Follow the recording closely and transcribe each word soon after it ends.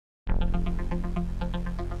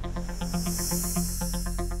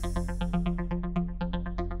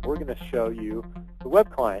going to show you the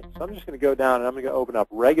web client. So I'm just going to go down and I'm going to open up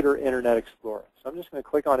regular Internet Explorer. So I'm just going to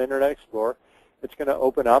click on Internet Explorer. It's going to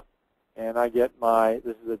open up, and I get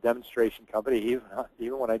this is a demonstration company.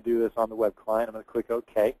 Even when I do this on the web client, I'm going to click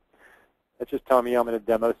OK. It's just telling me I'm in a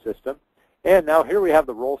demo system. And now here we have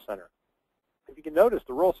the Role Center. If you can notice,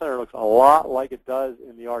 the Role Center looks a lot like it does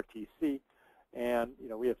in the RTC. And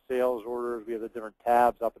we have sales orders, we have the different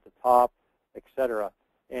tabs up at the top, etc.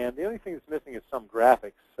 And the only thing that's missing is some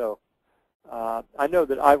graphics. So I know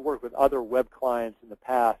that I've worked with other web clients in the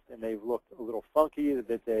past, and they've looked a little funky,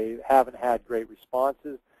 that they haven't had great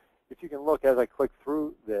responses. If you can look as I click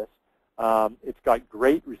through this, it's got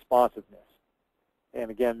great responsiveness. And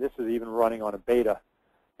again, this is even running on a beta.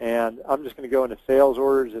 And I'm just going to go into sales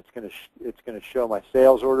orders. It's going to show my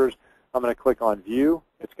sales orders. I'm going to click on View.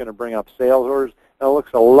 It's going to bring up sales orders. And it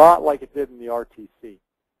looks a lot like it did in the RTC.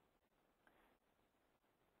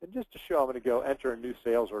 And just to show, I'm going to go enter a new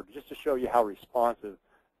sales order, just to show you how responsive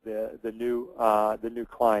the new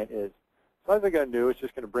client is. So as I go new, it's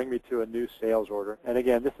just going to bring me to a new sales order. And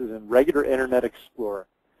again, this is in regular Internet Explorer.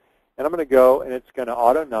 And I'm going to go, and it's going to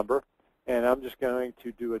auto number. And I'm just going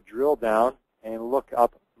to do a drill down and look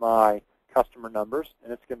up my customer numbers.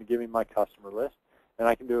 And it's going to give me my customer list. And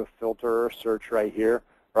I can do a filter or search right here,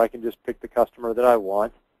 or I can just pick the customer that I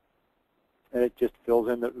want. And it just fills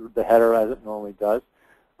in the header as it normally does.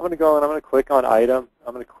 I'm going to go and I'm going to click on item.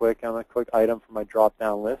 I'm going to click item for my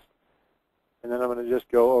drop-down list. And then I'm going to just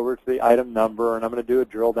go over to the item number, and I'm going to do a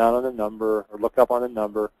drill down on the number, or look up on the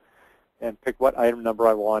number, and pick what item number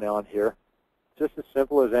I want on here. Just as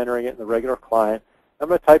simple as entering it in the regular client. I'm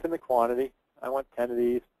going to type in the quantity. I want 10 of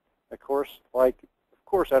these. Of course,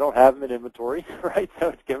 I don't have them in inventory, right? So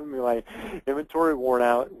it's giving me my inventory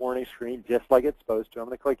warning screen just like it's supposed to. I'm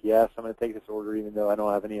going to click yes. I'm going to take this order even though I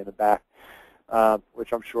don't have any in the back,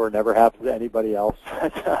 which I'm sure never happens to anybody else.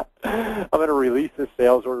 I'm going to release this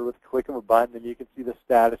sales order with a click of a button, and you can see the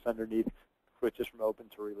status underneath switches from open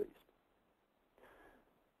to release.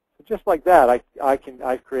 So just like that,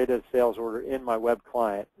 I've created a sales order in my web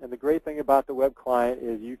client. And the great thing about the web client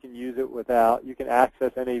is you can use it you can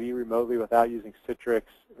access NAV remotely without using Citrix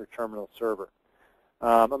or Terminal Server.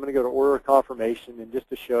 I'm going to go to order confirmation, and just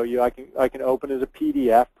to show you, I can open as a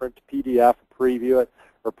PDF, print to PDF, preview it,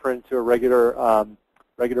 or print to a regular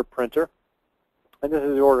printer. And this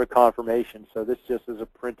is the order confirmation. So this just is a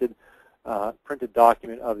printed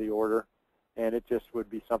document of the order, and it just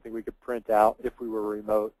would be something we could print out if we were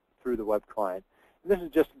remote through the web client. And this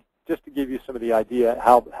is just to give you some of the idea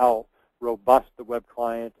how robust the web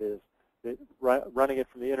client is. Running it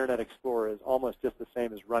from the Internet Explorer is almost just the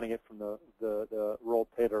same as running it from the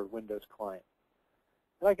roll-tailor Windows client.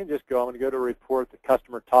 And I can just go. I'm going to go to report the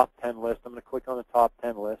customer top 10 list. I'm going to click on the top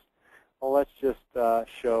 10 list. Well, let's just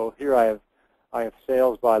show here. I have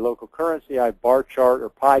sales by local currency. I have bar chart or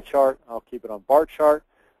pie chart. I'll keep it on bar chart.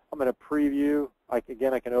 I'm going to preview.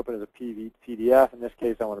 Again, I can open it as a PDF. In this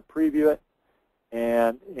case, I want to preview it,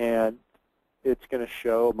 and it's going to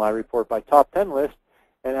show my report by top 10 list.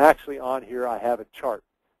 And actually, on here, I have a chart.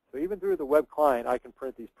 So even through the web client, I can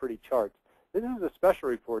print these pretty charts. This is a special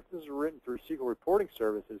report. This is written through SQL Reporting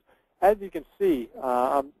Services. As you can see,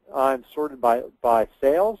 I'm sorted by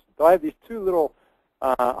sales. So I have these two little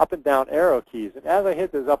up and down arrow keys. And as I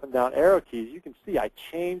hit those up and down arrow keys, you can see I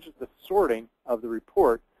changed the sorting of the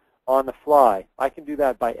report on the fly. I can do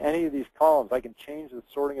that by any of these columns. I can change the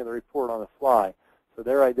sorting of the report on the fly. So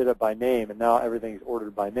there I did it by name, and now everything's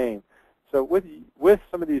ordered by name. So with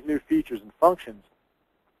some of these new features and functions,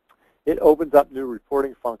 it opens up new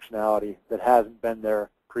reporting functionality that hasn't been there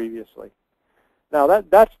previously. Now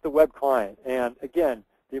that's the web client. And again,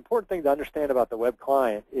 the important thing to understand about the web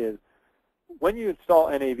client is when you install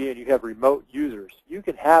NAV and you have remote users, you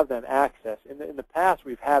can have them access. In the past,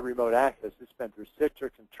 we've had remote access. It's been through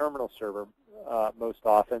Citrix and Terminal Server most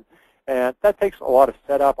often. And that takes a lot of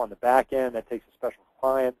setup on the back end. That takes a special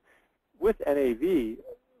client. With NAV,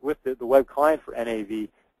 with the web client for NAV,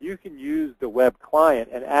 you can use the web client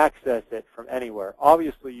and access it from anywhere.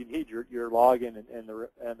 Obviously, you need your login and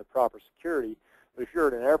the proper security. But if you're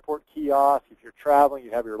at an airport kiosk, if you're traveling,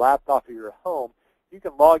 you have your laptop or you're at home, you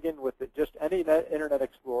can log in with just any Internet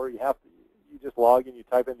Explorer. You just log in. You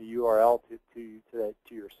type in the URL to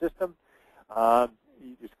your system.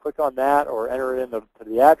 You just click on that or enter it into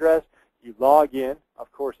the address. You log in.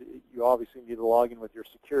 Of course, you obviously need to log in with your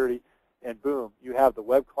security. And boom, you have the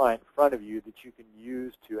web client in front of you that you can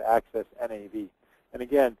use to access NAV. And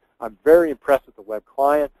again, I'm very impressed with the web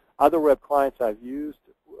client. Other web clients I've used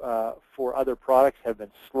for other products have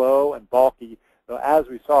been slow and bulky. So as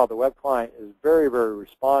we saw, the web client is very, very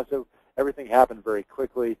responsive. Everything happened very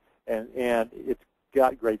quickly, and it's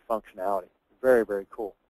got great functionality. Very, very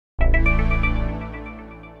cool.